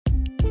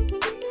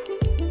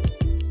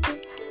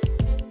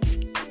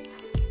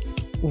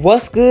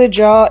What's good,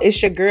 y'all?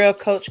 It's your girl,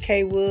 Coach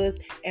K Woods,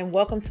 and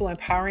welcome to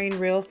Empowering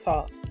Real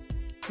Talk.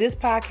 This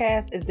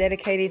podcast is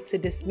dedicated to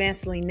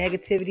dismantling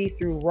negativity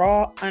through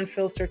raw,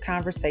 unfiltered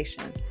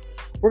conversations.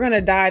 We're going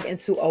to dive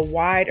into a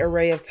wide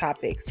array of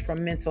topics,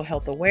 from mental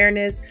health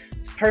awareness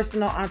to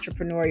personal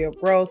entrepreneurial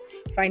growth,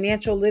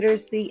 financial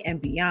literacy, and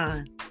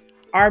beyond.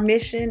 Our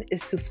mission is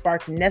to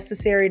spark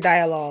necessary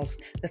dialogues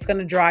that's going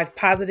to drive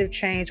positive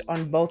change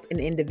on both an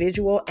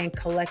individual and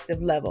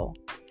collective level.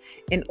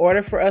 In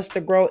order for us to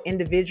grow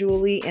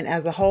individually and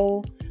as a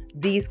whole,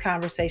 these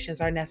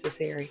conversations are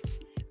necessary.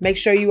 Make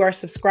sure you are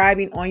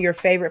subscribing on your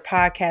favorite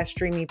podcast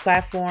streaming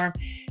platform.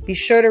 Be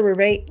sure to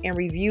rate and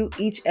review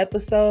each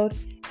episode,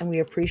 and we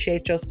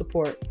appreciate your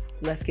support.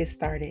 Let's get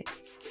started.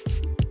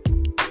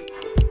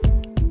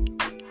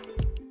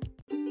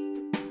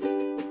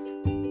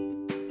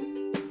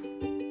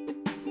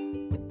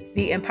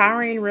 The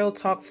Empowering Real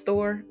Talk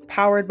store,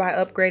 powered by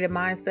Upgraded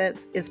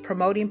Mindsets, is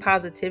promoting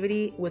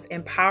positivity with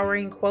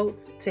empowering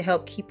quotes to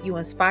help keep you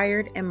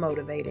inspired and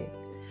motivated.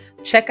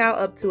 Check out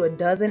up to a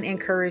dozen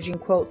encouraging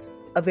quotes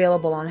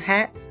available on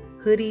hats,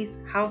 hoodies,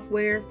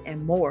 housewares,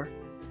 and more.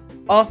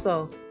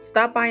 Also,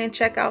 stop by and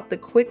check out the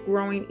quick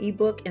growing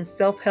ebook and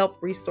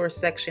self-help resource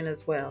section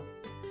as well.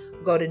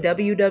 Go to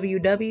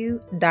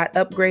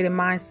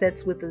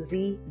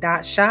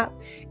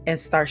www.upgradedmindsetswithaz.shop and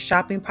start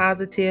shopping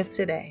positive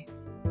today.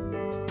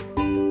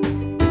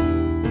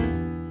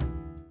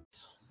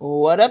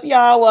 What up,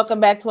 y'all? Welcome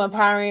back to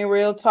Empowering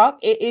Real Talk.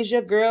 It is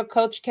your girl,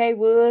 Coach K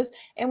Woods,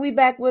 and we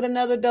back with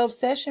another dope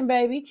session,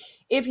 baby.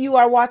 If you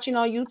are watching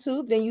on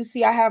YouTube, then you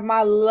see I have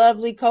my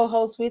lovely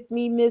co-host with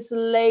me, Miss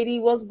Lady.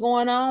 What's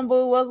going on,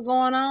 boo? What's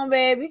going on,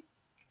 baby?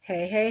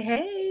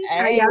 Hey.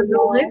 How y'all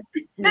doing?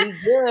 We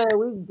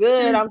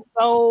good. I'm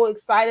so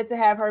excited to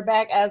have her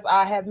back. As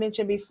I have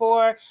mentioned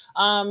before,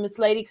 Miss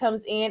Lady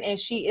comes in and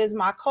she is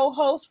my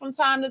co-host from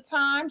time to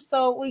time.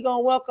 So we're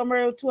going to welcome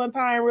her to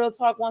Empowering Real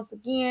Talk once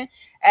again.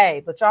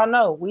 Hey, but y'all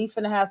know we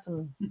finna have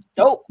some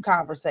dope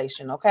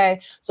conversation, okay?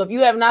 So if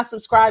you have not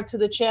subscribed to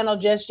the channel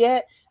just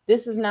yet,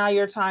 this is now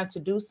your time to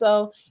do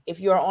so. If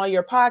you're on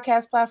your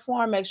podcast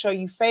platform, make sure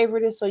you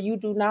favorite it so you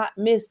do not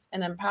miss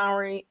an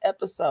empowering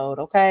episode,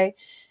 okay?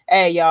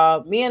 Hey,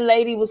 y'all, me and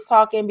Lady was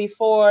talking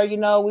before,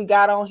 we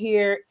got on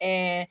here,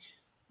 and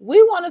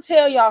we want to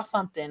tell y'all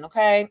something,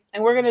 okay?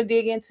 And we're going to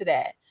dig into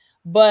that.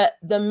 But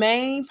the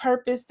main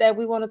purpose that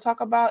we want to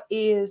talk about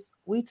is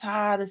we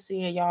tired of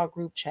seeing y'all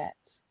group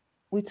chats.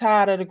 We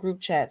tired of the group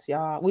chats,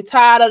 y'all. We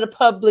tired of the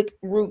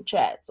public group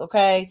chats,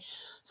 okay?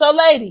 So,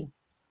 Lady,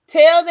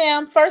 tell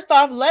them, first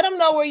off, let them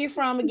know where you're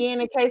from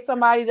again in case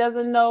somebody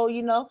doesn't know,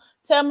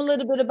 tell them a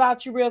little bit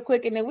about you real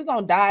quick, and then we're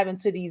going to dive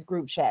into these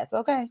group chats,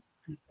 okay?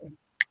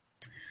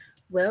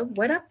 Well,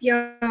 what up,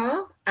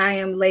 y'all? I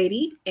am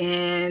Lady,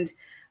 and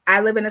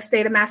I live in the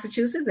state of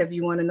Massachusetts. If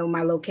you want to know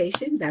my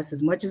location, that's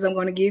as much as I'm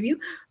going to give you.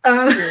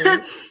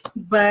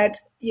 But,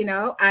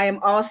 I am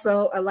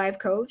also a life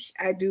coach.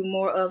 I do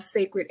more of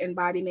sacred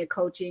embodiment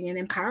coaching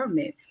and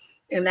empowerment.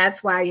 And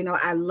that's why,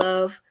 I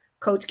love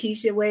Coach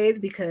Keisha Ways,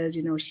 because,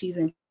 she's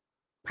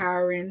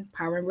empowering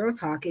real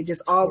talk. It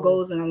just all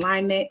goes in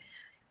alignment.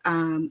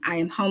 I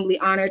am humbly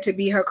honored to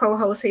be her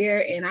co-host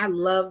here, and I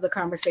love the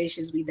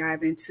conversations we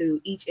dive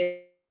into each and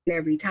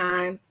every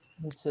time.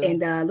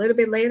 And a little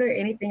bit later,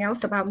 anything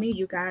else about me,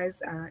 you guys,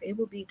 it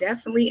will be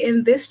definitely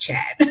in this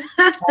chat.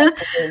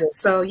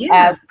 So yeah,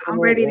 absolutely.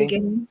 I'm ready to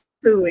get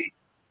into it.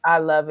 I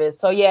love it.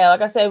 So yeah,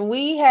 like I said,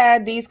 we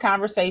had these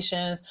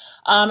conversations,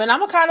 and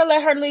I'm gonna kind of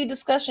let her lead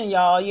discussion,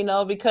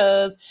 y'all,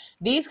 because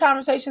these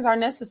conversations are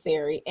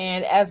necessary.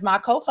 And as my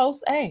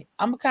co-host, I'm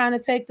gonna kind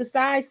of take the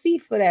side seat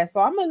for that. So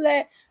I'm gonna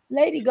let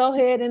Lady go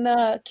ahead and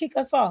kick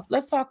us off.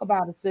 Let's talk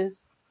about it,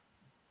 sis.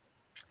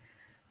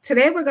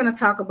 Today we're gonna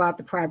talk about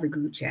the private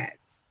group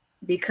chats,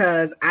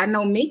 because I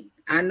know me,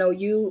 I know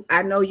you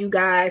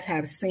guys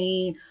have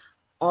seen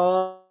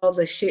all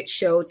the shit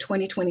show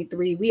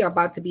 2023. We are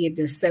about to be in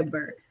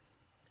December.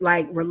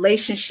 Like,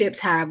 relationships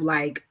have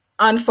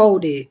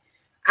unfolded.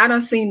 I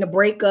done seen the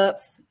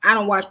breakups. I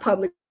don't watch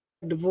public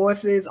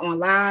divorces on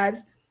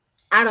lives.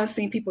 I done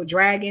seen people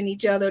dragging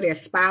each other, their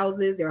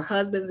spouses, their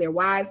husbands, their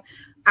wives.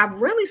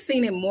 I've really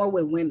seen it more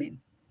with women.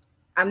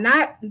 I'm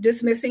not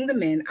dismissing the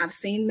men. I've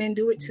seen men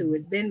do it too.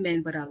 It's been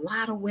men, but a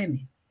lot of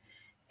women.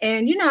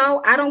 And,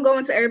 I don't go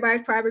into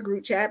everybody's private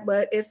group chat,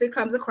 but if it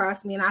comes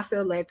across me and I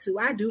feel led to,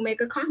 I do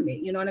make a comment.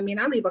 You know what I mean?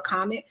 I leave a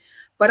comment,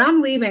 but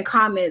I'm leaving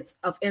comments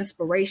of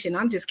inspiration.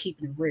 I'm just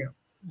keeping it real.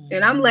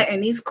 And I'm letting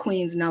these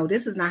queens know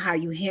this is not how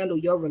you handle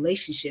your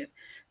relationship.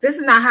 This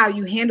is not how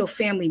you handle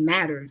family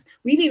matters.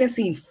 We've even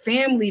seen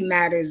family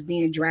matters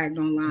being dragged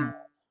online.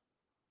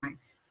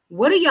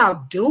 What are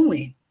y'all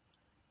doing?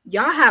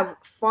 Y'all have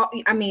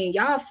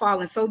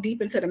fallen so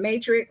deep into the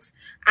matrix.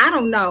 I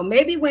don't know.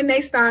 Maybe when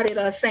they started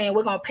saying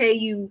we're gonna pay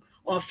you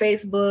on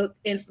Facebook,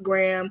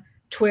 Instagram,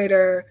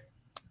 Twitter,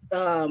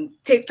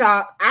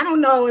 TikTok. I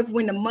don't know if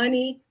when the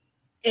money,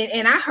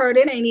 and I heard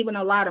it ain't even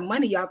a lot of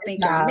money y'all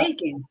think y'all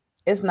making.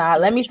 It's not.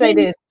 Let me say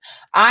this.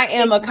 I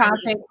am a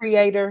content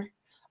creator.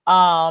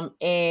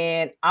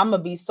 And I'm gonna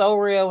be so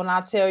real when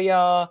I tell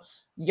y'all,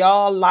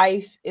 y'all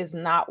life is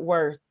not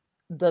worth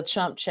the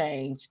chump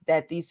change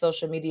that these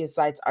social media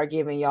sites are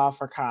giving y'all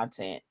for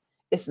content.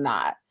 It's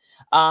not.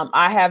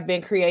 I have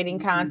been creating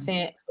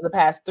content for the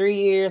past 3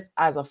 years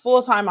as a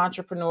full-time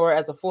entrepreneur,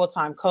 as a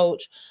full-time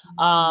coach.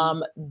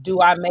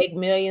 Do I make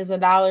millions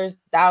of dollars,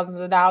 thousands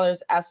of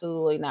dollars?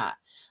 Absolutely not.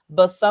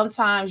 But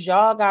sometimes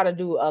y'all got to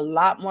do a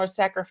lot more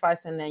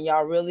sacrificing than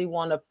y'all really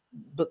want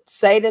to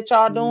say that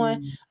y'all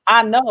doing.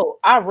 I know.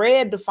 I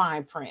read the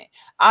fine print.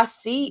 I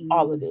see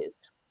all of this.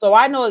 So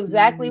I know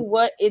exactly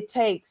what it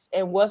takes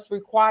and what's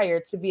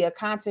required to be a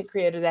content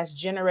creator that's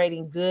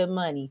generating good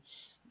money.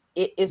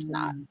 It's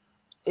not.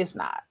 It's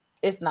not.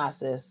 It's not,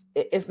 sis.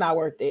 It's not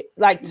worth it.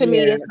 Like, to me,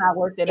 it's not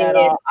worth it at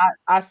all.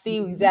 I see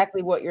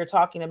exactly what you're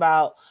talking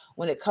about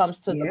when it comes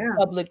to the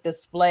public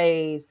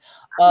displays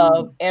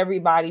of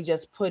everybody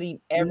just putting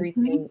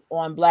everything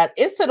on blast.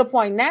 It's to the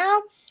point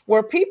now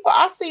where people,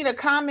 I seen a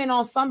comment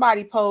on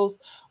somebody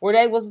post where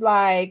they was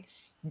like,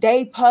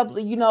 they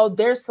public, you know,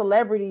 they're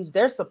celebrities.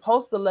 They're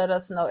supposed to let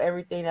us know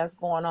everything that's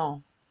going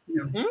on.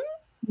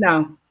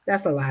 No,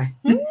 that's a lie.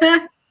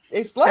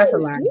 Explain that's a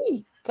lie.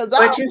 Because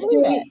but you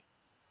see,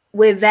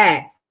 with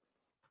that,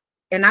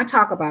 and I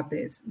talk about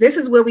this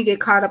is where we get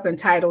caught up in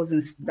titles,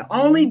 and the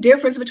only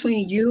difference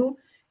between you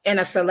and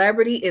a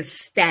celebrity is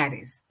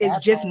status. It's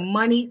just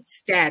money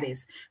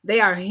status.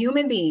 They are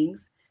human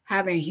beings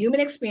having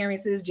human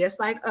experiences just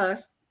like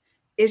us.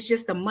 It's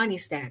just the money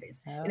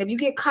status. And if you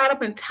get caught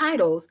up in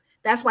titles,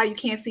 that's why you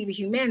can't see the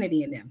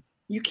humanity in them.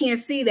 You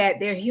can't see that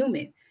they're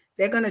human.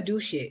 They're going to do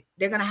shit.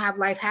 They're going to have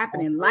life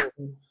happening. Life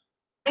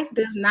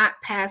does not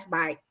pass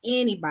by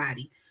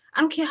anybody. I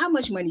don't care how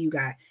much money you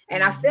got.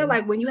 And I feel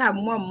like when you have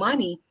more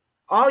money,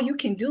 all you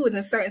can do is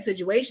in certain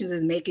situations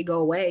is make it go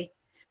away.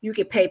 You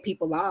can pay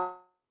people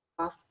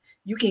off.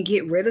 You can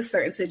get rid of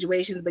certain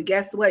situations, but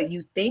guess what?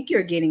 You think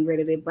you're getting rid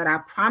of it, but I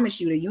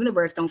promise you the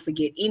universe don't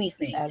forget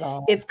anything.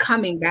 It's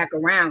coming back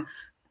around,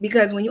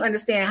 because when you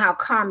understand how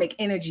karmic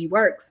energy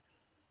works,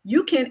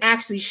 you can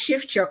actually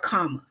shift your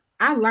karma.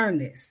 I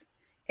learned this.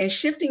 And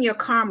shifting your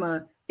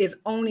karma is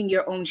owning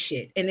your own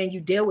shit, and then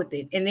you deal with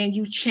it, and then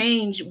you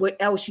change what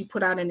else you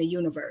put out in the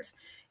universe.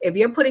 If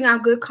you're putting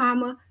out good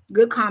karma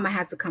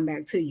has to come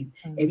back to you.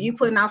 If you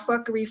putting out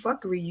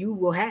fuckery, you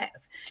will have.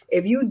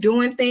 If you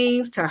doing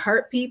things to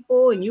hurt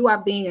people and you are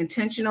being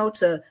intentional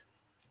to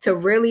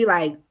really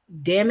like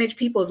damage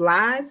people's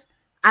lives,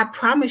 I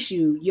promise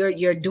you,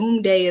 your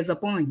doom day is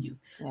upon you.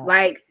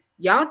 Like,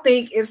 y'all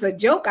think it's a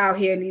joke out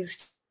here in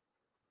these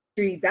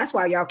streets. That's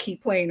why y'all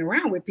keep playing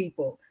around with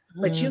people.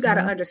 But you got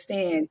to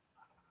understand,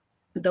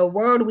 the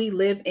world we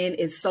live in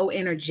is so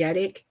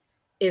energetic,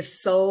 is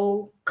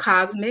so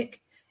cosmic,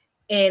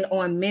 and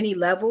on many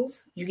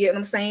levels. You get what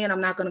I'm saying?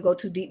 I'm not going to go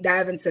too deep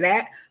dive into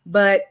that,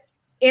 but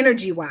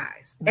energy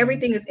wise,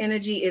 everything is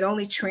energy. It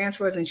only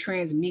transfers and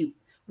transmute.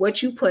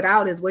 What you put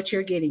out is what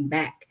you're getting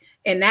back.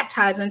 And that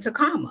ties into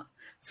karma.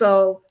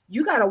 So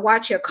you got to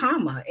watch your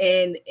karma,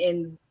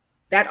 and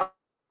that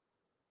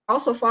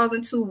also falls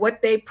into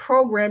what they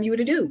program you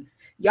to do.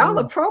 Y'all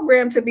are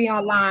programmed to be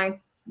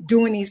online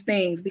doing these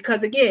things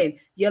because, again,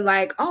 you're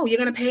like, oh, you're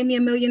going to pay me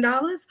 $1 million?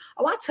 Oh,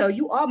 I'll tell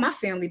you all my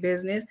family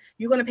business.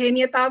 You're going to pay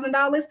me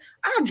 $1,000?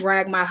 I'll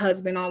drag my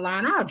husband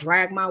online. I'll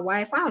drag my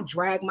wife. I'll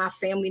drag my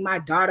family, my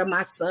daughter,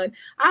 my son.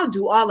 I'll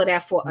do all of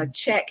that for a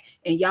check,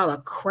 and y'all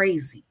are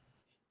crazy.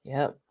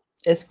 Yep.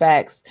 It's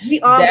facts.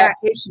 We all got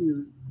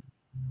issues.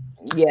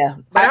 Yeah.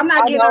 But I'm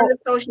not getting on the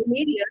social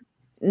media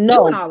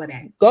doing all of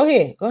that. Go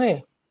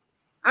ahead.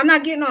 I'm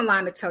not getting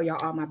online to tell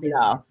y'all all my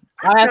business.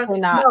 No,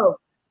 absolutely not. No.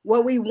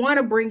 What we want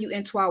to bring you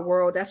into our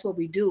world, that's what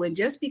we do. And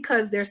just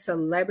because there's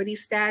celebrity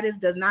status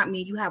does not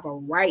mean you have a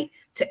right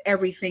to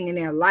everything in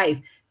their life.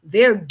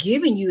 They're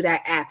giving you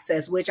that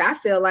access, which I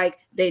feel like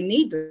they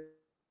need to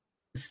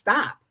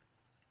stop.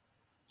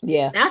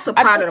 Yeah. That's a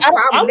part of the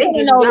problem. I want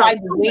to know,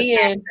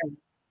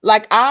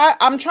 like,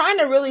 I'm trying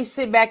to really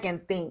sit back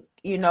and think,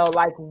 you know,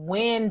 like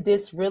when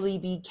this really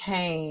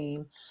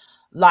became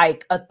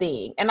like a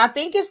thing. And I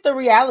think it's the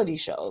reality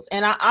shows.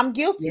 And I'm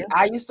guilty. Yeah.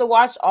 I used to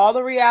watch all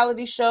the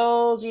reality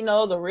shows, you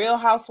know, the Real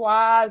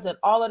Housewives and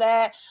all of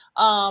that.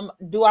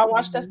 Do I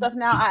watch that stuff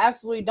now? I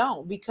absolutely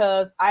don't,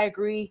 because I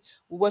agree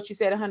with what you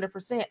said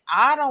 100%.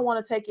 I don't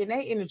want to take in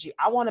their energy.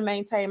 I want to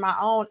maintain my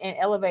own and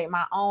elevate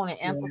my own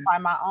and amplify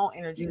my own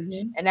energy.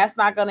 And that's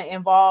not going to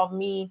involve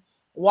me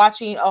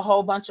watching a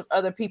whole bunch of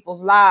other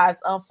people's lives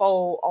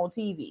unfold on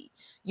TV.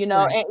 You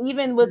know, and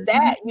even with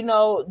that, you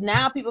know,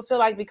 now people feel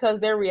like because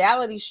they're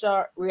reality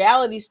show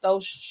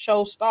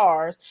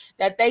stars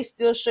that they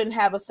still shouldn't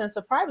have a sense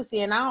of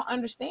privacy. And I don't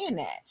understand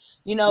that.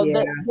 You know,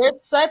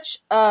 there's such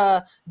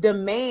a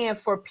demand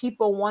for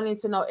people wanting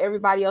to know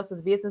everybody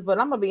else's business. But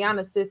I'm going to be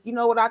honest, sis, you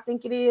know what I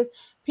think it is?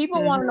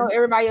 People want to know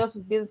everybody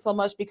else's business so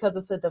much because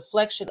it's a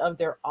deflection of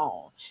their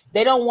own.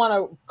 They don't want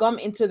to come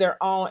into their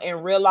own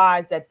and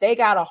realize that they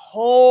got a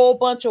whole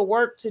bunch of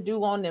work to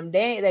do on them.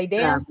 They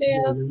damn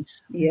selves.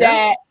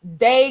 that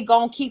they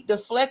gonna keep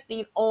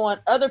deflecting on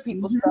other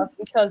people's stuff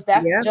because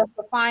that's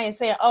justifying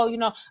saying, oh, you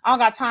know, I don't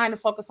got time to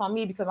focus on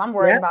me because I'm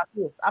worried about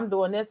this. I'm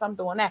doing this, I'm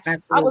doing that.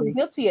 Absolutely. I was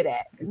guilty of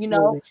that, you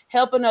know,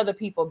 helping other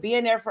people,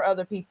 being there for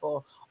other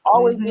people,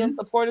 always being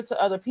supportive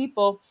to other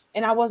people,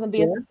 and I wasn't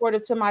being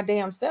supportive to my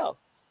damn self.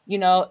 You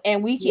know,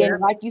 and we can,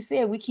 like you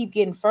said, we keep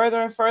getting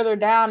further and further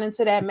down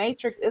into that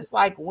matrix. It's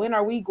like, when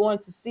are we going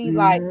to see,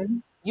 like,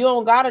 you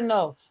don't gotta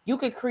know. You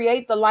could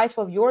create the life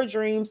of your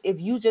dreams if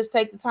you just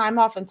take the time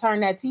off and turn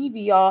that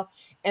TV off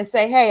and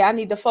say, hey, I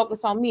need to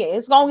focus on me.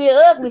 It's gonna get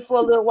ugly for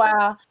a little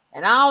while,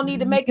 and I don't need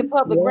to make it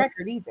public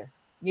record either.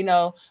 You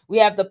know, we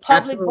have the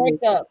public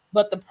breakup,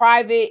 but the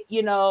private,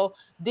 you know,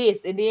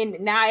 this, and then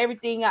now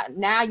everything,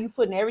 now you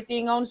putting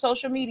everything on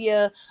social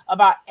media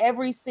about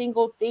every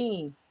single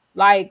thing.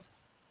 Like,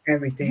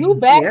 everything. You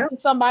back to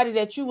somebody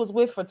that you was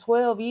with for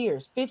 12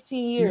 years,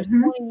 15 years,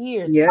 20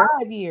 years,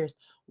 5 years.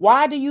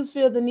 Why do you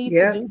feel the need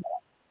to do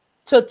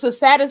that? To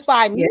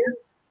satisfy me?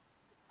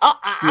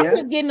 I'm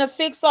just getting a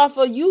fix off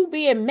of you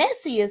being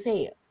messy as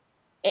hell.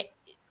 I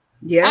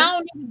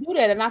don't need to do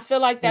that. And I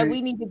feel like that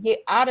we need to get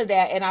out of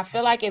that. And I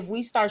feel like if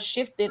we start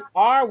shifting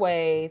our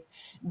ways,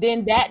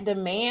 then that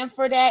demand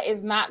for that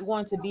is not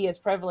going to be as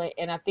prevalent.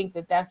 And I think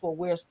that that's what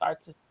we'll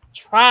start to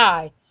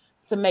try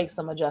to make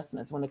some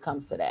adjustments when it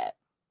comes to that.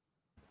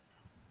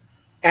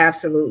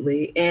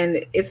 Absolutely.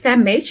 And it's that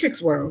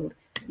matrix world,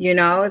 you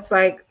know, it's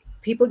like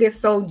people get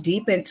so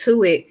deep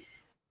into it.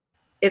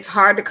 It's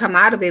hard to come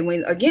out of it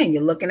when, again,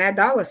 you're looking at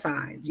dollar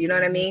signs, you know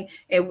what I mean?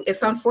 And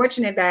it's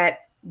unfortunate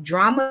that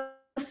drama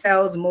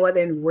sells more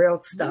than real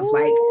stuff.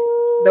 Like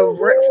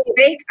the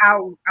fake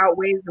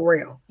outweighs the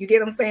real. You get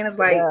what I'm saying? It's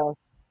like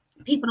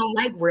people don't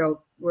like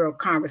real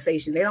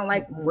conversation. They don't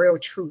like real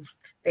truths.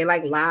 They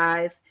like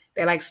lies.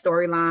 They like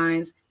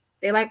storylines.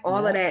 They like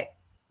all of that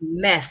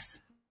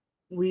mess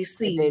we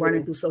see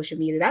running through social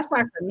media. That's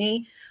why for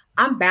me,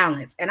 I'm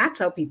balanced. And I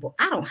tell people,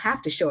 I don't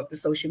have to show up to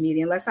social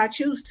media unless I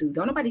choose to.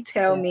 Don't nobody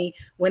tell me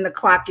when to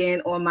clock in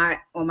on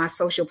my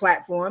social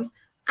platforms.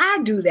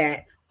 I do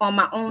that on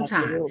my own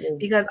time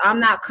because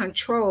I'm not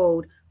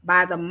controlled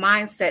by the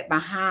mindset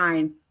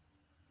behind,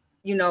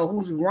 you know,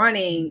 who's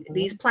running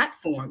these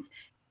platforms.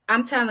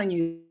 I'm telling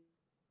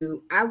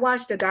you, I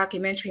watched a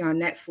documentary on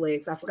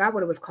Netflix. I forgot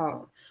what it was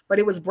called, but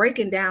it was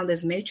breaking down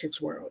this matrix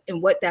world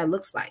and what that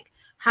looks like.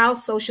 How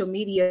social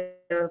media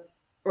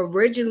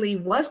originally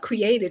was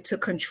created to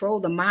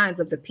control the minds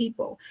of the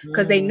people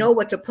because they know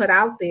what to put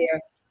out there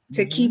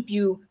to keep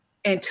you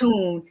in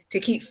tune, to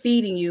keep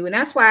feeding you. And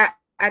that's why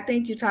I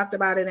think you talked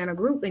about it in a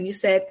group and you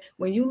said,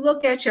 when you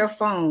look at your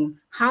phone,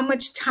 how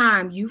much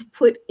time you've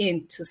put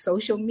into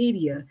social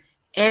media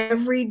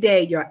every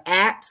day, your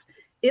apps,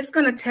 it's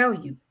going to tell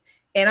you.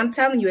 And I'm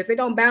telling you, if it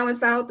don't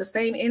balance out the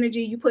same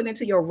energy you put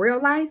into your real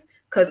life,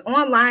 because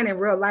online and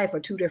real life are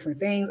two different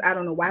things. I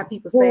don't know why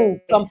people say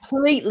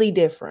completely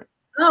different.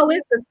 Oh,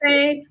 it's the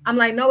same. I'm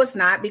like, no, it's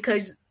not,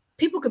 because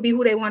people could be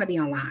who they want to be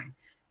online.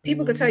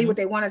 People could tell you what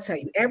they want to tell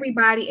you.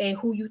 Everybody ain't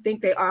who you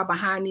think they are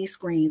behind these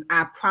screens.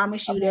 I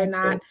promise you they're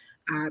not.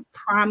 I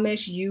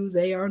promise you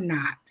they are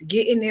not.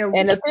 Get in there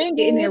and get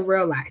in their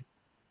real life.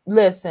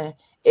 Listen,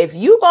 if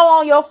you go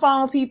on your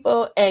phone,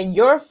 people, and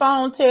your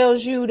phone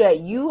tells you that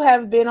you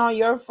have been on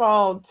your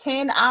phone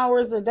 10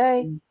 hours a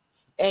day,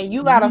 and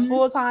you got a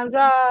full-time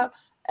job,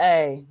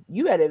 hey,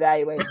 you better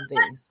evaluate some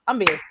things. I'm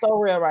being so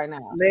real right now.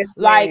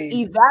 Listen. Like,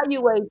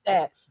 evaluate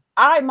that.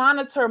 I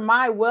monitor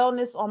my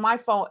wellness on my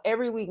phone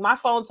every week. My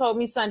phone told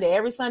me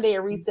every Sunday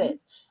it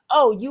resets.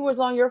 Oh, you was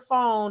on your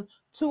phone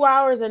 2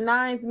 hours and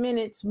 9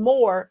 minutes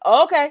more.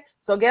 Okay,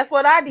 so guess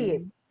what I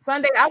did?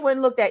 Sunday, I went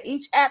and looked at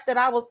each app that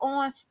I was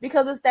on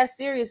because it's that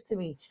serious to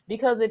me.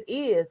 Because it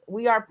is.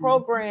 We are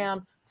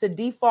programmed to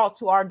default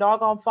to our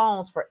doggone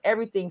phones for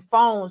everything.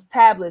 Phones,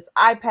 tablets,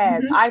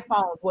 iPads,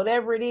 iPhones,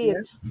 whatever it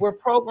is, we're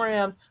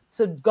programmed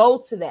to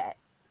go to that.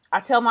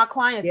 I tell my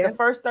clients the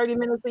first 30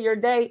 minutes of your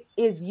day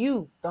is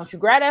you. Don't you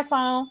grab that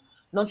phone.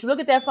 Don't you look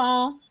at that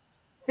phone.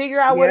 Figure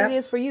out what it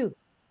is for you.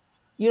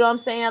 You know what I'm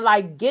saying?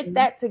 Like, get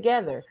that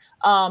together.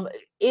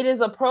 It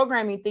is a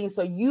programming thing.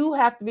 So you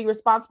have to be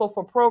responsible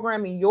for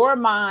programming your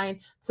mind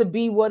to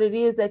be what it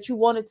is that you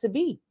want it to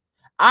be.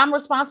 I'm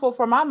responsible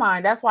for my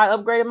mind. That's why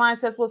Upgraded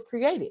Mindsets was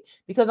created,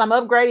 because I'm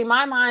upgrading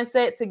my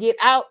mindset to get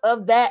out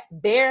of that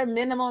bare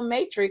minimum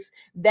matrix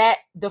that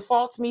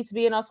defaults me to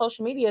being on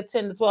social media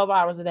 10 to 12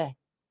 hours a day.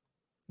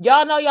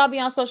 Y'all know y'all be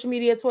on social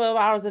media 12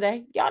 hours a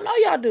day. Y'all know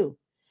y'all do.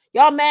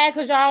 Y'all mad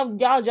because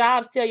y'all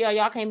jobs tell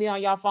y'all can't be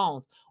on y'all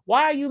phones.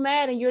 Why are you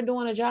mad and you're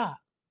doing a job?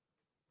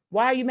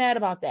 Why are you mad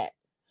about that?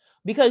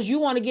 Because you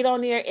want to get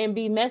on there and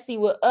be messy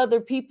with other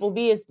people's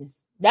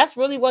business. That's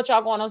really what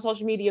y'all going on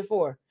social media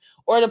for,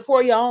 or to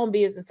pour your own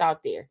business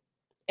out there.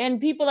 And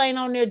people ain't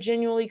on there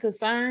genuinely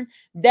concerned.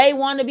 They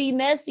want to be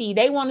messy.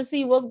 They want to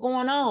see what's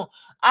going on.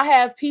 I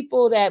have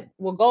people that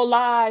will go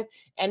live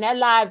and that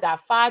live got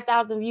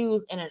 5,000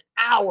 views in an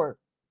hour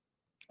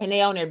and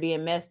they on there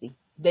being messy.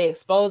 They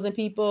exposing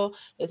people.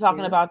 They're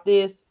talking about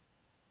this.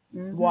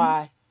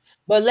 Why?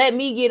 But let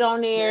me get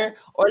on there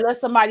or let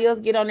somebody else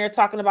get on there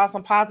talking about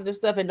some positive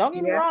stuff. And don't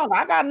get me wrong,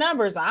 I got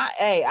numbers.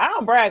 I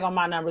don't brag on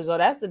my numbers, though.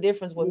 That's the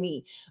difference with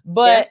me.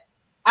 But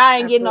I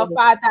ain't getting no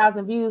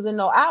 5,000 views in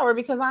no hour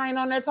because I ain't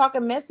on there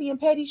talking messy and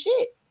petty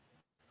shit.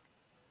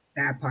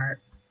 That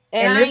part.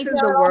 And this is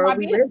the world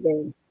we live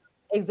in.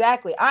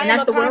 Exactly. I am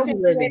a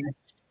content creator,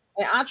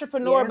 an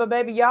entrepreneur, but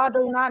baby, y'all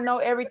do not know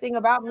everything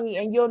about me,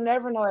 and you'll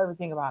never know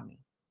everything about me.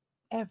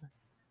 Ever.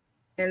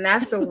 And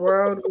that's the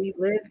world we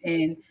live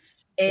in.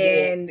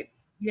 And,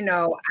 you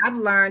know, I've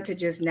learned to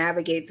just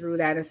navigate through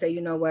that and say,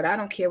 you know what, I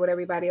don't care what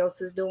everybody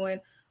else is doing.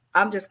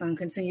 I'm just going to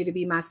continue to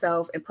be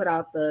myself and put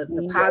out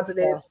the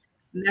positive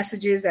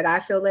messages that I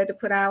feel led to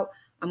put out.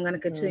 I'm going to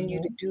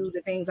continue to do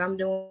the things I'm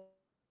doing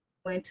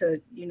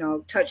to, you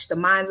know, touch the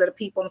minds of the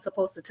people I'm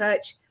supposed to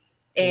touch.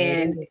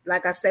 And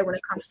like I said, when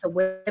it comes to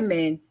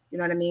women, you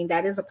know what I mean?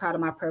 That is a part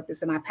of my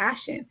purpose and my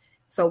passion.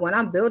 So when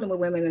I'm building with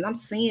women and I'm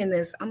seeing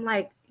this, I'm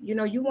like, you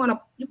know, you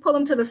pull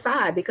them to the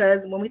side,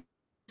 because when we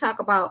talk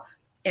about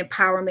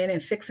empowerment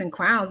and fixing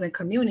crowns and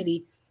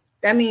community,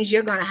 that means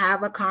you're going to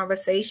have a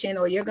conversation,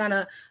 or you're going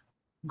to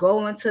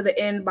go into the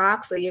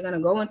inbox, or you're going to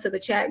go into the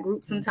chat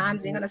group.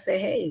 Sometimes you're going to say,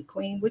 hey,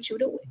 Queen, what you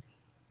doing?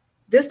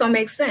 This don't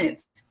make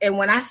sense. And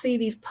when I see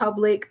these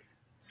public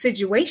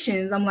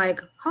situations, I'm like,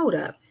 hold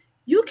up.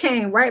 You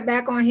came right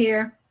back on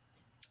here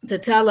to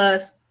tell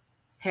us,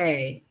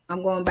 hey,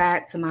 I'm going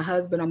back to my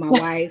husband or my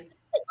wife.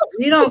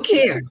 We don't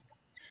care.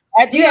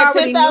 After you had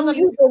 10,000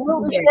 people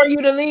rooting for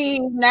you to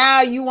leave,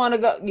 now you want to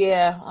go.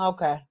 Yeah,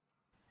 okay.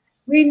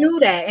 We knew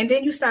that. And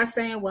then you start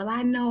saying, well,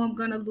 I know I'm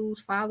going to lose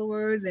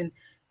followers and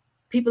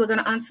people are going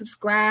to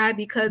unsubscribe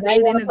because they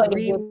didn't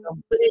agree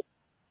with it.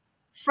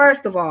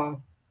 First of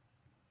all,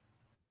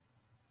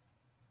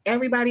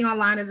 everybody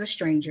online is a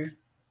stranger.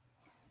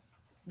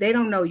 They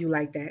don't know you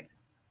like that.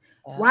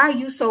 Yeah. Why are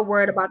you so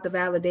worried about the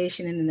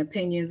validation and the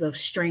opinions of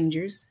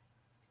strangers?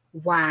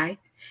 Why?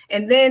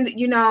 And then,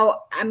 you know,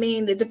 I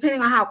mean,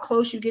 depending on how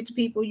close you get to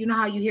people, you know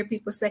how you hear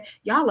people say,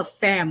 y'all a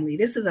family.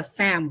 This is a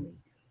family.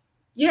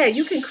 Yeah,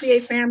 you can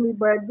create family,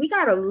 but we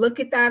got to look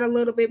at that a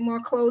little bit more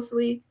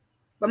closely.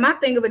 But my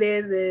thing of it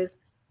is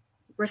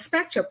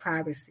respect your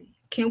privacy.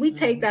 Can we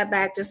take that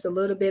back just a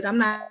little bit? I'm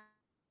not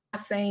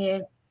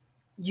saying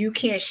you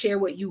can't share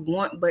what you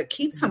want, but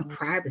keep some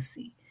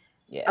privacy.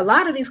 Yeah. A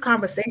lot of these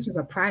conversations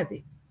are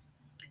private.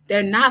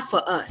 They're not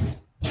for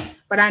us.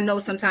 But I know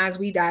sometimes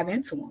we dive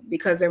into them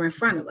because they're in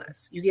front of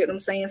us. You get what I'm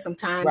saying?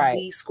 Sometimes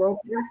we scroll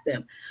past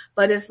them.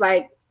 But it's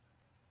like,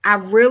 I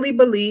really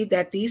believe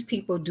that these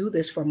people do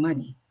this for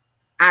money.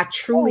 I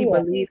truly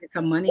believe it's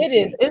a money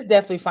thing. It's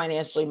definitely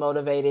financially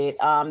motivated.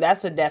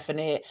 That's a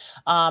definite.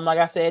 Like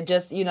I said,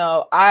 just, you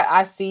know,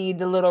 I see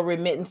the little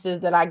remittances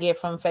that I get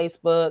from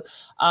Facebook.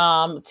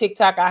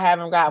 TikTok, I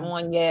haven't got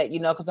one yet, you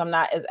know, because I'm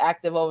not as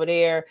active over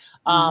there.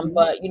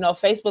 But, you know,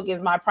 Facebook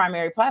is my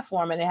primary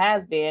platform, and it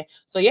has been.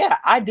 So yeah,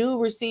 I do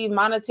receive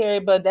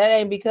monetary, but that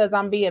ain't because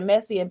I'm being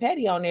messy and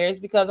petty on there. It's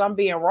because I'm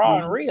being raw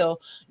and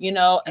real, you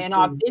know, and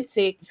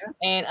authentic,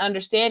 and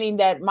understanding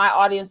that my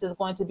audience is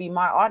going to be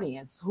my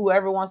audience.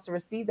 Whoever wants to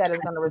receive that is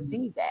going to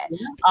receive that.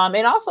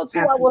 And also too,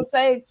 I will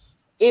say,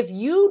 if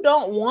you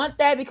don't want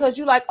that because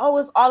you like, oh,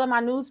 it's all in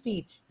my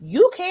newsfeed,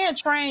 you can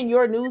train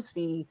your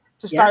newsfeed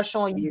to start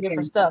showing you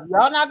different stuff.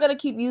 Y'all not going to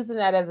keep using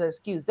that as an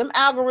excuse. Them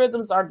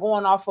algorithms are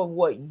going off of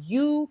what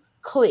you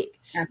click.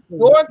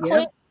 Your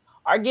clicks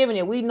are giving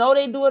it. We know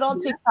they do it on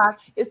TikTok.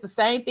 It's the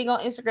same thing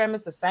on Instagram.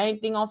 It's the same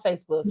thing on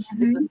Facebook.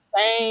 It's the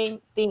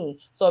same thing.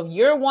 So if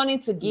you're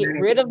wanting to get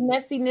rid of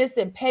messiness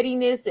and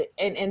pettiness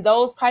and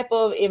those type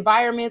of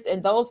environments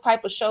and those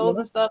type of shows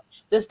and stuff,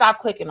 then stop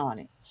clicking on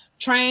it.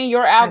 Train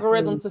your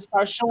algorithm to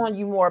start showing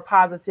you more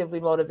positively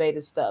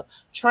motivated stuff.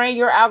 Train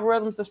your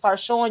algorithms to start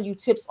showing you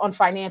tips on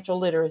financial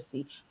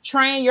literacy.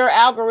 Train your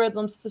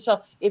algorithms to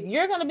show, if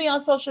you're going to be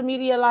on social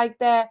media like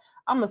that,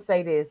 I'm going to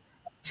say this.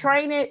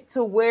 Train it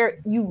to where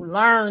you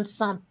learn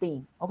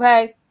something.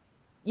 Okay.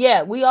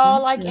 Yeah. We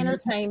all like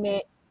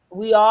entertainment.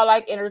 We all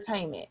like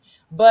entertainment.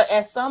 But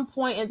at some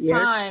point in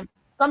time,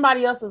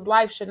 somebody else's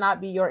life should not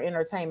be your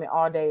entertainment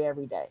all day,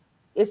 every day.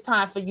 It's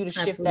time for you to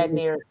shift that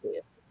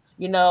narrative.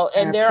 You know,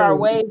 and there are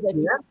ways that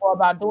you can go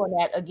about doing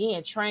that.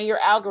 Again, train your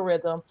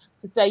algorithm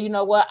to say, you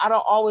know what, I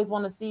don't always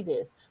want to see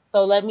this.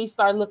 So let me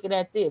start looking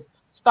at this.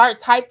 Start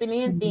typing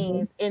in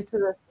things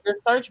into the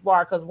search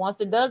bar, because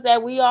once it does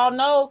that, we all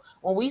know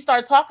when we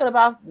start talking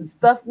about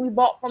stuff we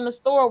bought from the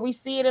store, we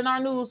see it in our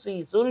news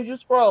feed. As soon as you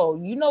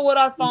scroll, you know what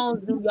our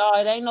phones do, y'all.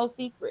 It ain't no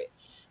secret.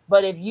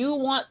 But if you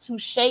want to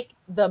shake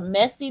the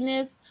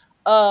messiness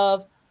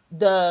of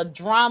the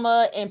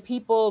drama and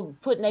people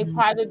putting their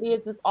private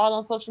business all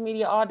on social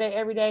media all day,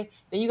 every day,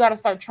 then you got to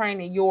start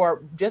training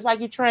just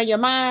like you train your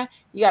mind,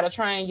 you got to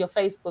train your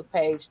Facebook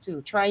page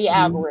too. Train your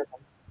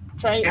algorithms.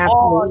 Train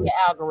all your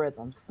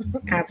algorithms.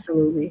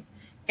 Absolutely.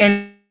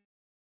 And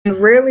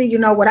really, you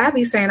know, what I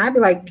be saying, I'd be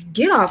like,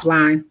 get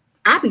offline.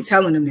 I be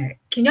telling them that.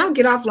 Can y'all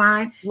get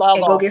offline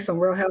and go get some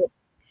real help?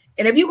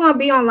 And if you're going to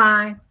be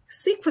online,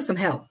 seek for some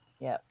help.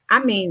 Yeah.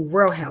 I mean,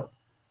 real help.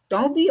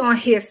 Don't be on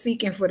here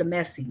seeking for the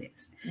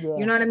messiness.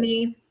 You know what I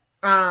mean?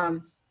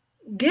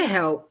 Get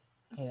help.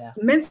 Yeah.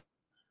 Mental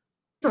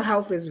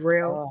health is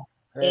real,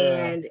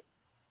 and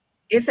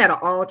it's at an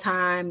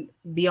all-time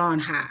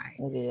beyond high.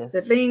 It is.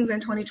 The things in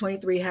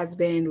 2023 has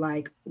been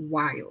like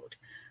wild,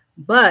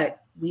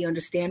 but we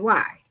understand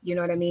why. You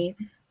know what I mean?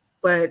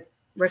 But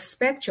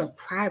respect your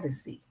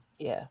privacy.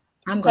 Yeah.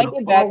 I'm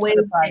going to always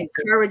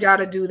encourage y'all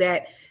to do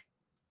that.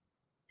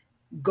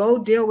 Go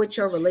deal with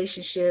your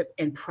relationship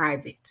in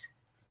private.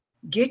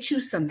 Get you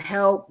some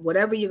help,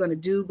 whatever you're going to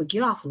do, but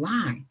get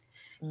offline.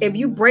 Mm-hmm. If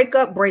you break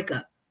up, break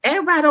up.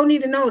 Everybody don't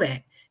need to know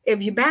that.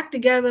 If you're back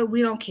together,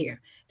 we don't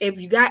care. If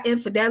you got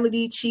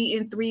infidelity,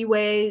 cheating,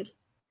 three-way,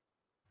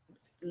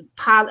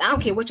 I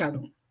don't care what y'all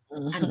doing.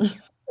 I don't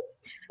care.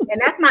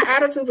 And that's my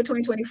attitude for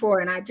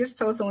 2024. And I just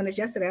told someone this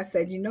yesterday. I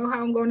said, you know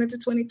how I'm going into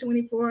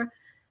 2024?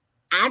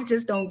 I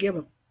just don't give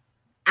a.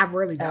 I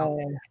really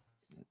don't.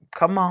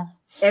 Come on.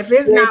 If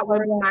it's not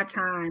worth my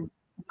time,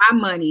 my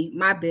money,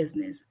 my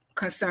business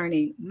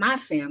concerning my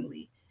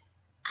family,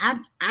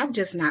 I'm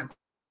just not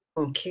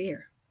going to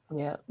care.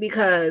 Yeah.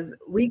 Because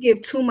we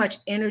give too much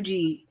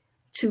energy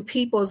to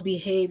people's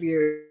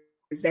behaviors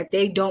that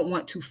they don't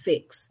want to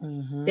fix.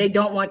 Mm-hmm. They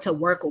don't want to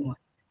work on.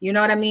 You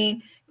know what I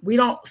mean? We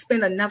don't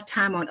spend enough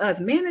time on us.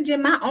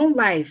 Managing my own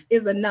life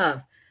is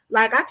enough.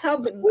 Like I tell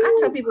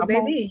people,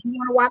 baby, you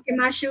want to walk in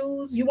my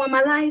shoes? You want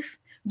my life?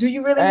 Do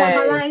you really want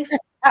my life?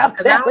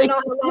 Because I don't know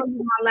how long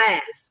you're gonna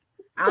last.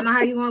 I don't know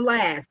how you're gonna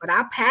last, but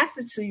I'll pass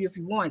it to you if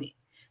you want it.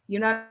 You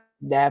know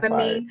what I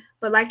mean?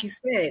 But like you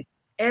said,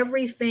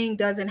 everything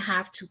doesn't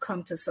have to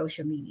come to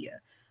social media.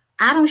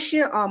 I don't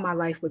share all my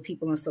life with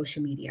people on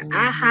social media. Mm-hmm.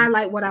 I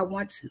highlight what I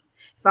want to.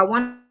 If I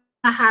want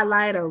to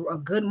highlight a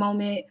good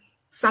moment,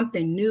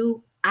 something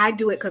new, I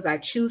do it because I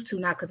choose to,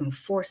 not because I'm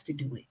forced to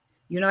do it.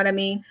 You know what I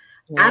mean?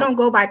 Yeah. I don't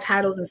go by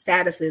titles and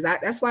statuses.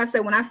 That's why I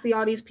said when I see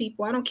all these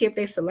people, I don't care if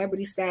they're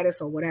celebrity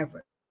status or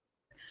whatever.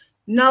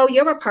 No,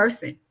 you're a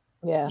person.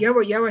 Yeah.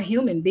 You're a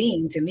human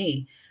being to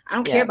me. I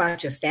don't care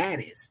about your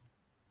status.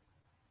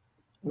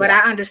 But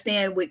I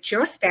understand with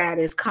your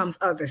status comes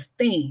other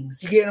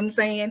things. You get what I'm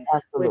saying?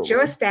 Absolutely. With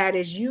your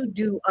status, you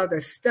do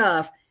other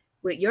stuff.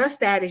 With your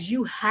status,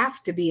 you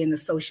have to be in the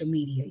social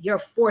media. You're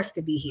forced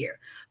to be here.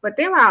 But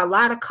there are a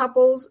lot of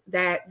couples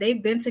that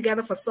they've been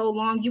together for so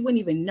long, you wouldn't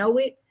even know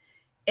it.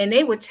 And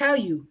they would tell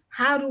you,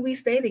 how do we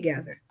stay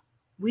together?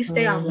 We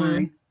stay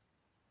offline.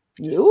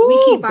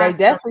 We keep our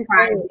stuff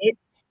private.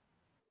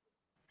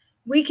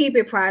 We keep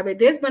it private.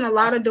 There's been a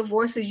lot of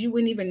divorces you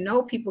wouldn't even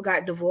know people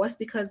got divorced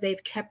because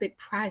they've kept it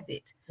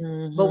private.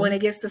 Mm-hmm. But when it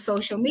gets to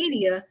social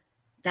media,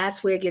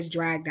 that's where it gets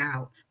dragged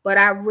out. But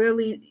I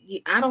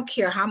don't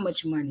care how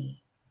much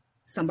money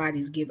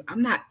somebody's giving.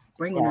 I'm not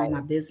bringing all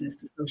my business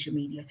to social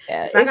media.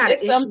 Yeah, if I got an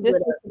issue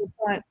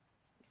with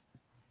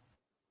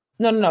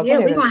No. Yeah,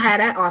 we're going to have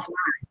that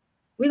offline.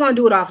 We're going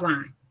to do it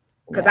offline.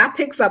 Because I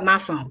picks up my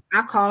phone.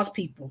 I calls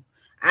people.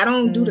 I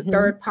don't do the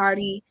third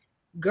party.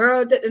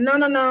 Girl,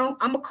 no.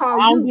 I'm gonna call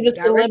you. I don't do the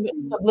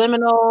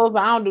subliminals.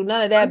 I don't do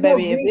none of that,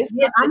 baby.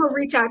 I'm gonna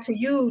reach out to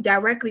you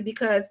directly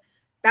because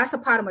that's a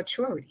part of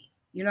maturity.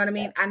 You know what I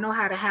mean? I know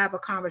how to have a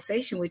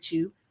conversation with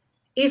you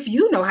if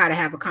you know how to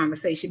have a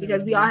conversation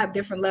because we all have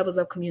different levels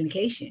of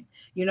communication.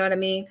 You know what I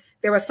mean?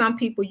 There are some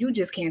people you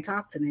just can't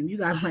talk to them. You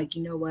got like,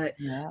 you know what?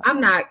 Yeah. I'm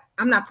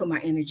not putting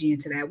my energy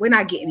into that. We're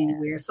not getting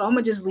anywhere. So I'm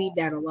gonna just leave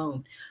that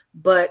alone.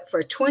 But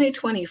for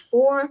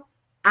 2024,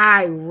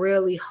 I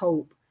really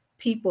hope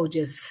people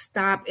just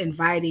stop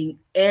inviting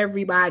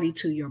everybody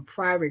to your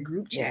private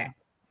group chat.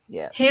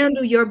 Yeah.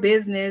 Handle your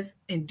business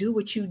and do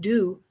what you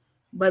do,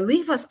 but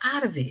leave us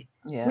out of it.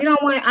 Yeah. I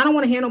don't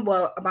want to hear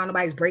about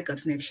nobody's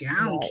breakups next year.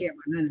 I don't care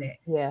about none of that.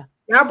 Yeah.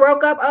 Y'all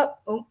broke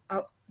up?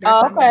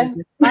 Okay.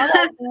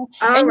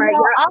 All right.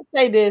 I'll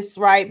say this,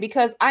 right?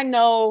 Because I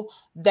know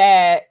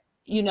that,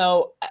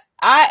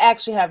 I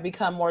actually have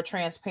become more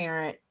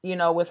transparent,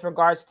 with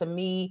regards to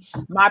me,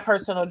 my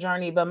personal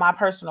journey, but my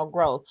personal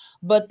growth.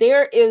 But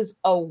there is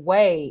a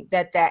way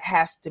that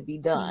has to be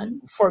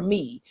done for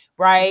me,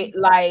 right?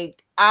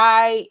 Like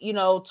I,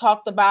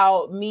 talked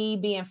about me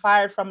being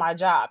fired from my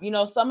job,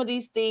 some of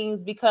these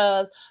things,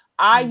 because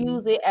I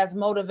use it as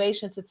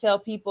motivation to tell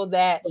people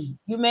that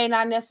you may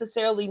not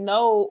necessarily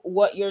know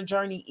what your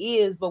journey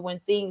is, but when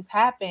things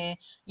happen,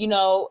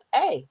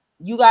 hey,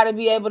 you got to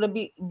be able to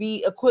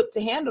be equipped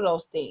to handle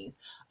those things.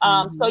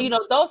 So,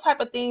 those type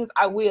of things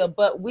I will,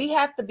 but we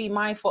have to be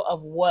mindful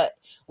of what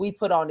we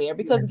put on there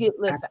because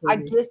listen, I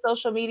get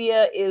social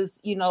media is,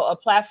 a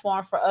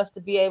platform for us to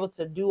be able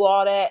to do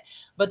all that,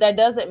 but that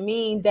doesn't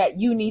mean that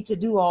you need to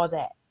do all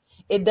that.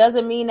 It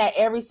doesn't mean that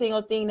every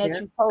single thing that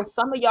you post,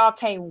 some of y'all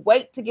can't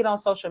wait to get on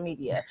social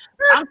media.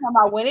 I'm talking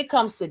about when it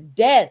comes to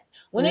death,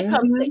 when it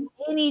comes to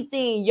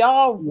anything,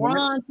 y'all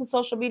run to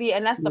social media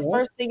and that's the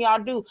first thing y'all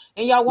do.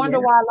 And y'all wonder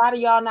why a lot of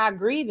y'all not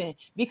grieving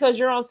because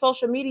you're on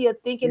social media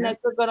thinking that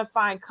you're going to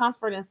find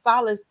comfort and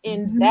solace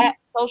in that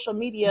social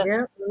media.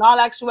 In all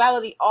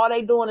actuality, all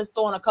they doing is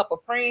throwing a couple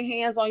praying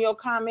hands on your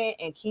comment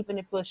and keeping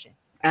it pushing.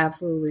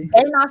 Absolutely.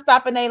 They're not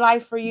stopping their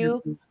life for you.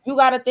 Absolutely. You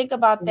got to think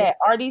about Yeah. that.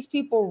 Are these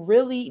people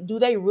really, do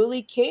they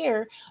really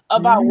care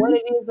about what Mhm.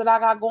 it is that I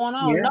got going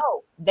on? Yeah.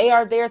 No, they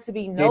are there to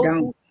be They nosy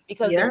don't.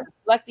 because Yeah. they're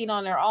reflecting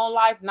on their own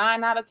life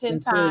 9 out of 10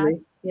 times.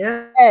 Absolutely.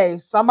 Yeah. Hey,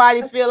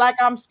 somebody feel like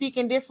I'm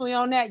speaking differently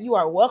on that, you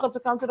are welcome to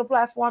come to the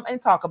platform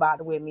and talk about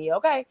it with me,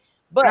 okay?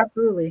 But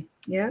Absolutely.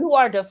 Yeah. you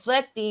are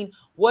deflecting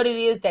what it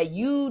is that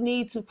you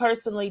need to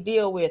personally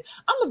deal with.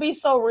 I'm gonna be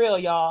so real,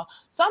 y'all.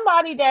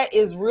 Somebody that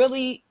is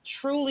really,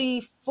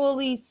 truly,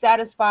 fully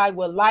satisfied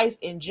with life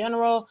in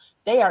general,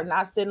 they are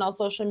not sitting on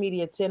social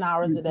media 10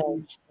 hours a day.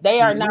 Mhm. They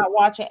are Yeah. not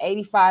watching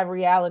 85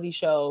 reality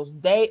shows.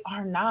 They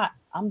are not.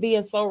 I'm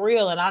being so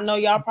real. And I know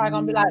y'all probably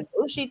gonna be like,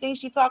 who she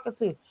thinks she talking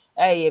to?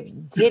 Hey, if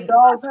you hit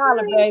dogs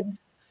holler, baby.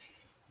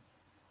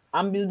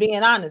 I'm just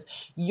being honest.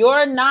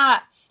 You're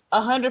not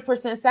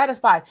 100%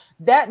 satisfied.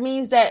 That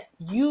means that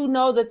you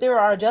know that there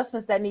are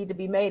adjustments that need to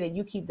be made and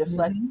you keep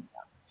deflecting.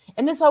 Mhm.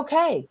 And it's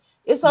okay.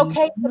 It's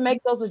okay to Mhm.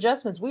 make those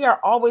adjustments. We are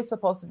always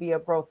supposed to be a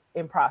growth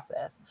in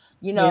process,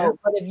 you Yeah. know.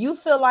 But if you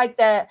feel like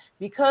that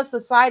because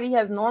society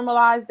has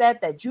normalized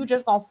that you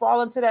just gonna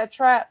fall into that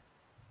trap,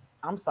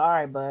 I'm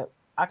sorry, but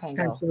I can't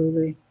go.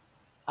 Absolutely.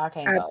 I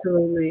can't go.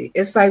 Absolutely.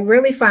 It's like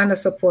really find the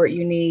support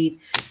you need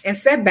and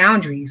set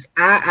boundaries.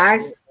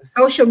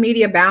 Social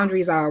media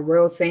boundaries are a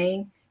real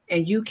thing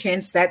and you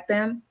can set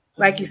them.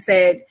 Like you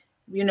said,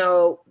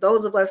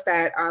 those of us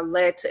that are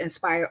led to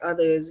inspire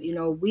others,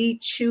 we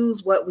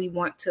choose what we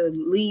want to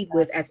lead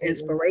with as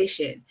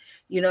inspiration.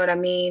 You know what I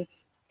mean?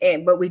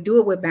 But we do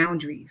it with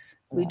boundaries.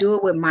 We do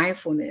it with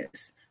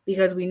mindfulness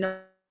because we know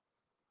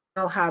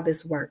how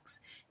this works.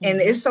 And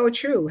it's so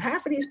true.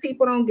 Half of these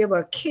people don't give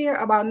a care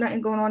about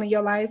nothing going on in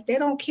your life. They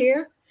don't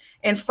care.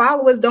 And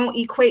followers don't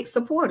equate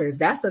supporters.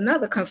 That's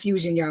another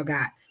confusion y'all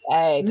got.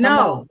 Hey, come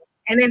No. on.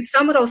 And then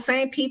some of those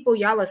same people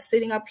y'all are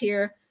sitting up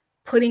here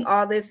putting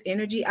all this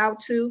energy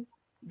out to,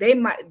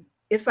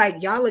 it's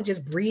like y'all are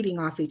just breeding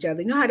off each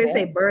other. You know how they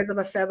say birds of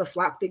a feather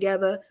flock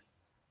together?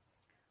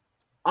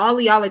 All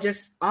of y'all are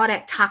just all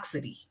that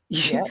toxicity.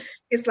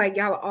 It's like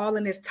y'all are all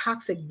in this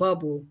toxic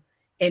bubble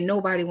and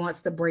nobody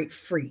wants to break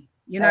free.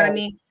 You know what I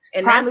mean?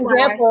 And prime that's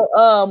example,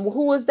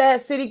 who was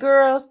that? City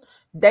Girls.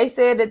 They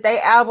said that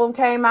their album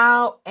came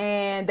out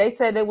and they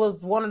said it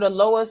was one of the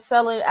lowest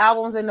selling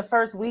albums in the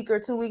first week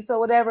or 2 weeks or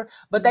whatever,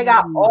 but they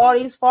got all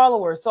these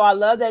followers. So I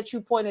love that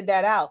you pointed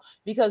that out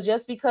because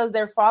just because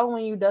they're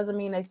following you doesn't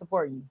mean they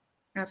support you.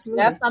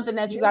 Absolutely. That's something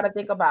that you got to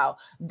think about.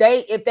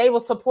 If they were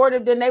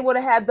supportive, then they would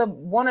have had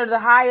one of the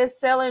highest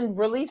selling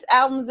release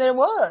albums there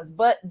was,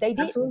 but they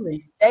didn't.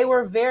 Absolutely. They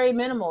were very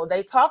minimal.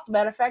 They talked,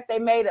 matter of fact, they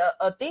made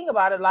a thing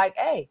about it like,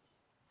 hey,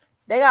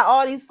 they got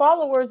all these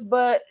followers,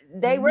 but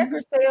they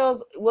record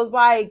sales was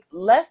like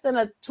less than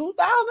 2,000 in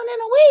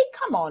a week.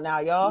 Come on now,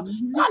 y'all.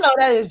 Y'all know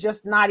that is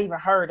just not even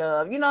heard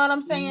of. You know what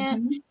I'm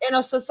saying? In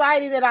a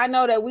society that I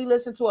know that we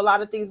listen to a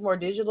lot of things more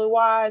digitally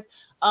wise,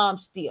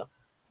 still.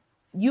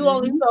 You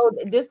only sold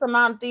this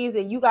amount of things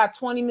and you got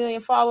 20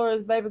 million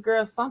followers, baby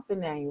girl,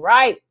 something ain't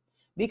right.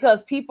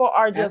 Because people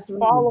are just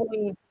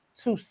following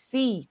to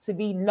see, to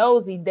be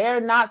nosy.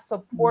 They're not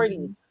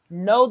supporting.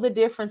 Know the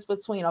difference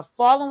between a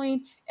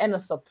following and a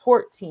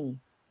support team.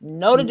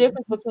 Know the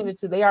difference between the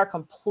two. They are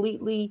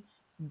completely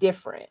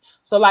different.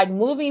 So, like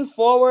moving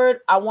forward,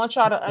 I want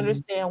y'all to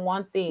understand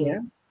one thing. Yeah.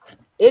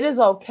 It is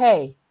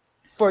okay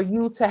for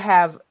you to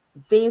have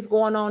things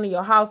going on in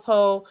your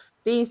household,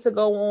 things to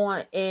go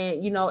on and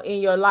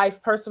in your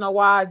life, personal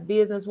wise,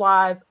 business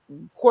wise,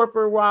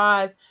 corporate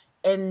wise,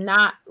 and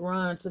not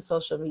run to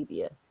social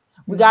media.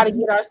 We got to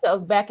get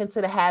ourselves back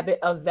into the habit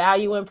of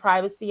value and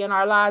privacy in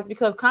our lives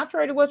because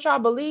contrary to what y'all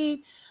believe,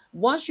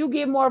 once you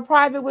get more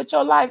private with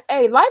your life,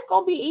 hey, life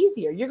gonna be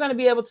easier. You're gonna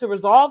be able to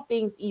resolve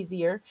things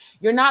easier.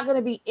 You're not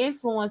gonna be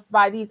influenced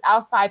by these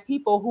outside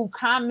people who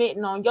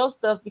commenting on your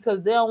stuff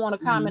because they don't want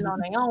to comment on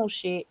their own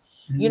shit.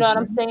 You know what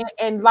I'm saying?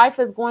 And life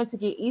is going to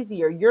get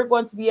easier. You're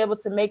going to be able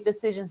to make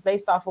decisions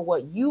based off of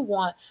what you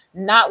want,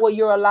 not what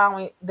you're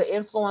allowing the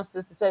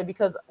influences to say.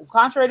 Because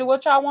contrary to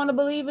what y'all want to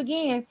believe,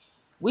 again,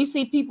 we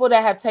see people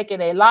that have taken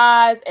their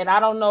lives, and I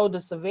don't know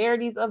the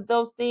severities of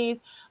those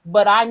things,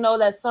 but I know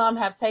that some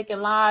have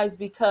taken lives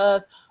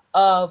because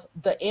of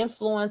the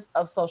influence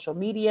of social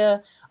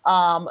media,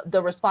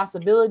 the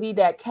responsibility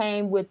that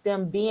came with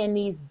them being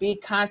these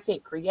big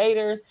content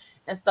creators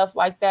and stuff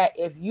like that.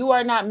 If you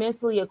are not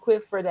mentally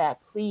equipped for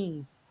that,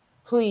 please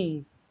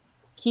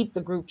keep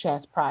the group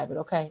chats private,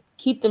 okay?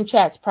 Keep them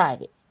chats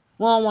private.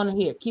 We don't want to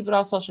hear. Keep it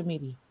on social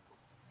media.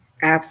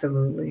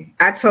 Absolutely.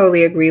 I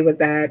totally agree with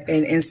that.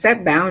 And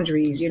set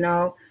boundaries,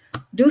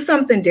 do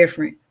something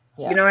different.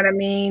 Yeah. You know what I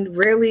mean?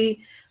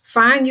 Really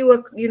find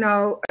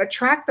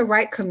attract the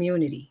right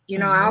community.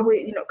 I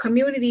always,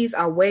 communities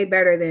are way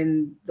better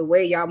than the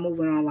way y'all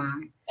moving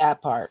online.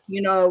 That part.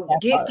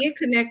 Get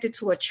connected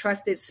to a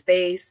trusted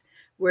space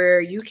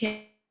where you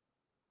can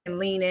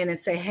lean in and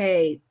say,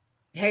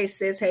 hey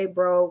sis, hey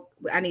bro,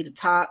 I need to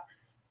talk.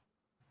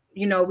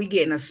 We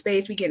get in a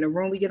space, we get in a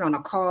room, we get on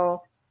a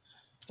call.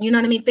 You know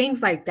what I mean?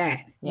 Things like that,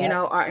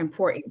 are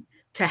important.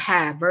 to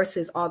have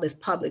versus all this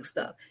public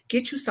stuff.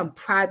 Get you some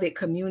private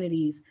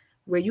communities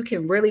where you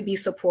can really be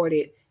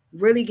supported,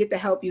 really get the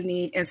help you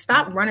need, and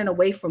stop running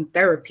away from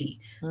therapy.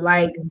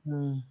 Like,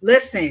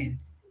 listen,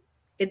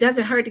 it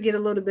doesn't hurt to get a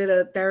little bit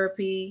of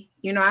therapy.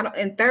 You know,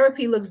 and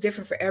therapy looks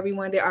different for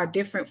everyone. There are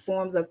different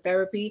forms of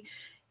therapy,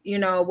 you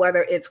know,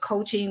 whether it's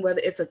coaching,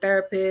 whether it's a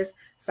therapist,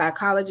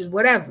 psychologist,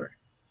 whatever.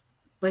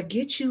 But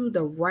get you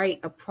the right,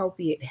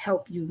 appropriate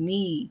help you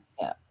need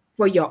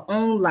for your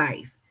own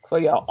life. For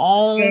your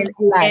own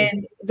life.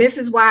 And this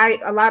is why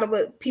a lot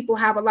of people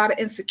have a lot of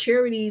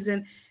insecurities,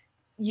 and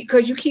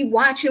because you keep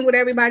watching what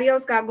everybody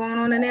else got going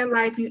on in their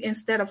life,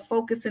 instead of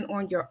focusing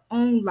on your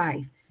own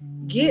life.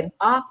 Get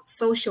off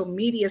social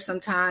media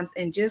sometimes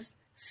and just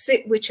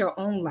sit with your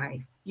own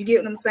life. You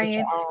get what I'm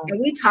saying? And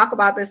we talk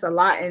about this a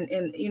lot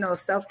in you know,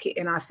 self-care,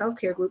 in our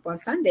self-care group on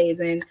Sundays.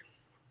 And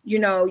you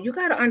know, you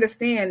got to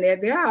understand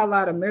that there are a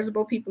lot of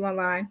miserable people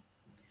online.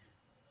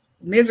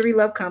 Misery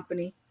love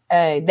company.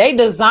 Hey, they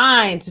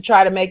designed to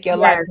try to make your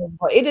life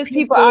miserable. It is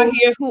people out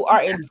here who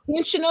are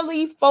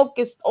intentionally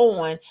focused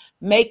on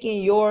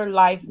making your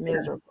life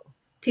miserable.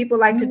 People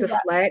like to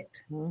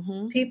deflect.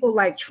 People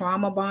like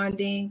trauma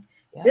bonding.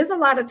 There's a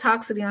lot of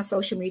toxicity on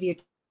social media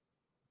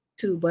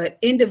too, but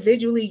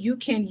individually you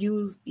can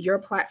use your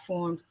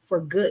platforms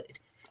for good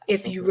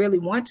if you really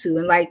want to.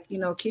 And like, you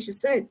know, Keisha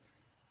said,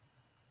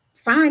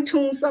 fine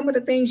tune some of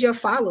the things you're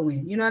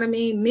following. You know what I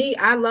mean? Me,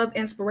 I love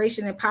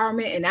inspiration,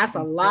 empowerment, and that's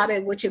a lot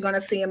of what you're going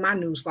to see in my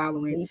news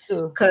following,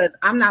 because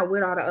I'm not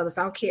with all the others.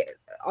 I don't care.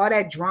 All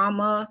that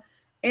drama,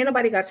 ain't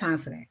nobody got time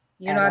for that.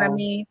 You know what I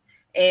mean?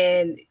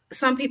 And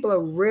some people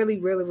are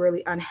really, really,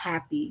 really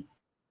unhappy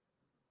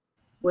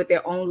with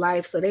their own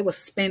life, so they will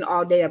spend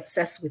all day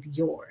obsessed with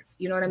yours.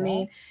 You know what I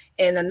mean?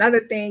 And another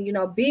thing, you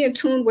know, be in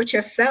tune with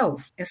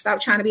yourself and stop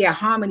trying to be in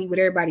harmony with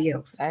everybody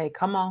else. Hey,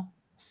 come on.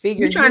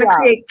 You're trying to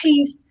create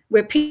peace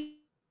with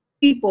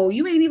people.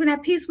 You ain't even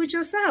at peace with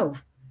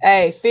yourself.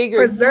 Hey,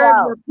 preserve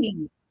your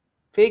peace.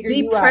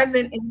 Be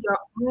present in your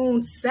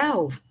own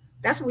self.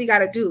 That's what we got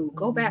to do.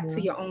 Go back to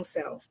your own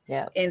self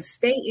and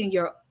stay in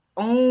your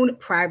own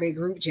private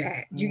group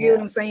chat. You get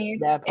what I'm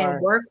saying? And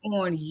work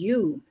on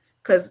you.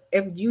 Because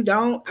if you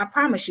don't, I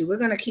promise you, we're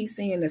going to keep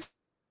seeing the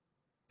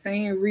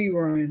same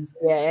reruns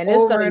and it's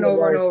over and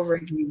over and over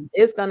again.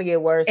 It's going to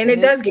get worse. And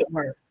it does get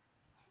worse.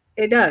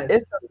 It does.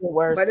 It's going to get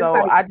worse. But so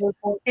like, I just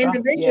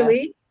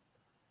individually,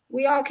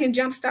 we all can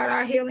jumpstart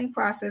our healing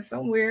process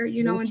somewhere,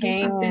 you know, and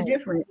do something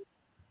different.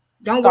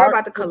 Don't worry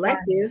about the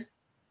collective.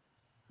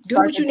 Do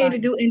what you need to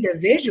do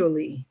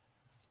individually.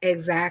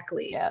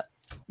 Exactly.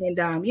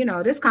 And you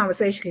know, this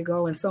conversation could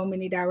go in so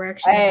many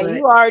directions. Hey,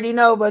 you already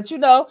know, but you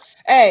know,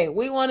 hey,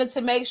 we wanted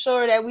to make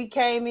sure that we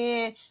came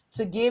in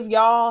to give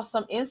y'all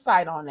some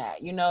insight on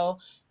that. You know,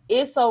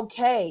 it's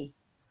okay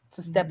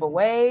to step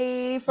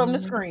away from the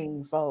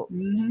screen, folks.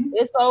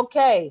 It's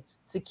okay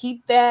to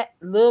keep that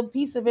little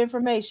piece of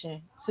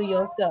information to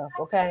yourself.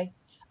 Okay.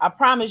 I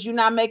promise you're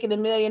not making $1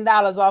 million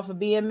off of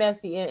being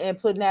messy and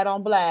putting that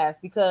on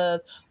blast,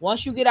 because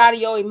once you get out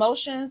of your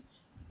emotions,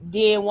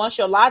 then once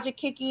your logic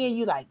kick in,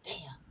 you like, damn,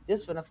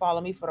 this finna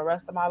follow me for the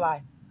rest of my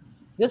life.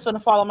 This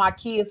finna follow my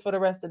kids for the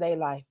rest of their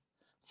life.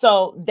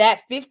 So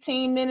that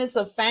 15 minutes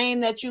of fame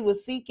that you were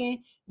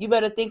seeking, you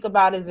better think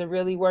about, is it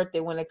really worth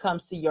it when it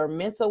comes to your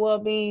mental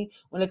well-being,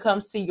 when it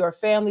comes to your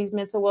family's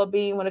mental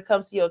well-being, when it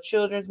comes to your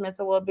children's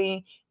mental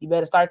well-being? You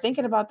better start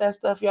thinking about that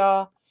stuff,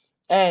 y'all.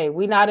 Hey,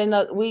 we not in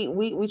a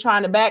we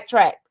trying to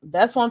backtrack.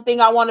 That's one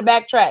thing I want to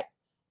backtrack.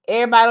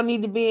 Everybody don't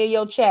need to be in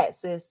your chat,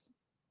 sis.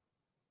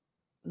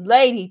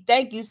 Lady,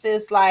 thank you,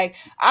 sis. Like,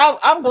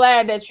 I'm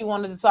glad that you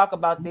wanted to talk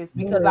about this,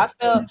 because I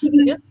felt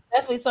this is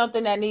definitely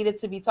something that needed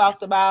to be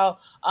talked about.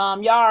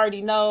 Y'all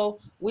already know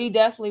we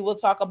definitely will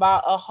talk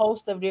about a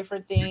host of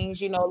different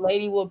things. You know,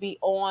 Lady will be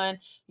on,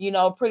 you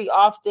know, pretty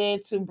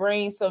often to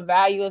bring some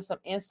value and some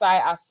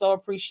insight. I so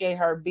appreciate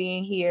her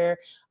being here.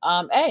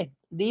 Hey,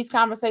 these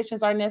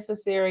conversations are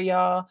necessary,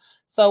 y'all.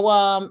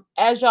 So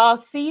as y'all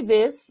see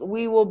this,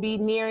 we will be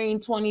nearing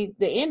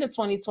the end of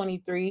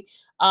 2023.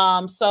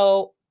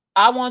 So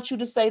I want you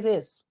to say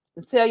this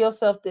and tell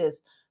yourself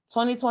this: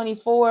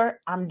 2024,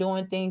 I'm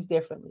doing things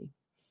differently.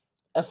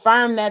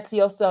 Affirm that to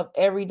yourself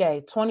every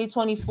day.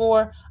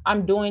 2024,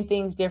 I'm doing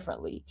things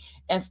differently,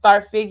 and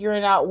start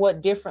figuring out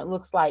what different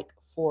looks like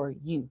for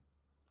you.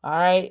 All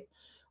right.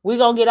 We're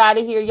going to get out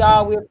of here,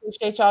 y'all. We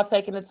appreciate y'all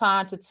taking the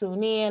time to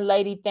tune in.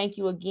 Lady, thank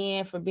you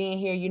again for being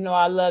here. You know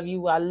I love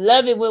you. I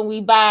love it when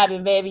we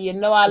vibing, baby. You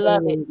know I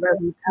love it.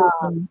 Love you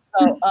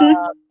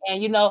too.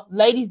 And you know,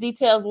 Lady's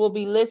details will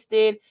be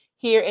listed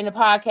here in the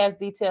podcast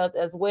details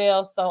as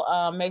well.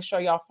 So make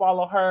sure y'all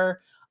follow her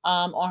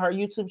on her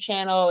YouTube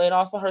channel and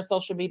also her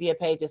social media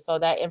pages. So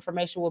that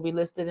information will be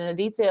listed in the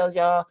details,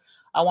 y'all.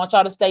 I want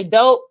y'all to stay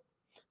dope,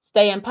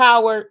 stay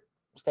empowered,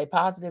 stay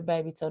positive,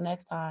 baby. Till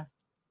next time.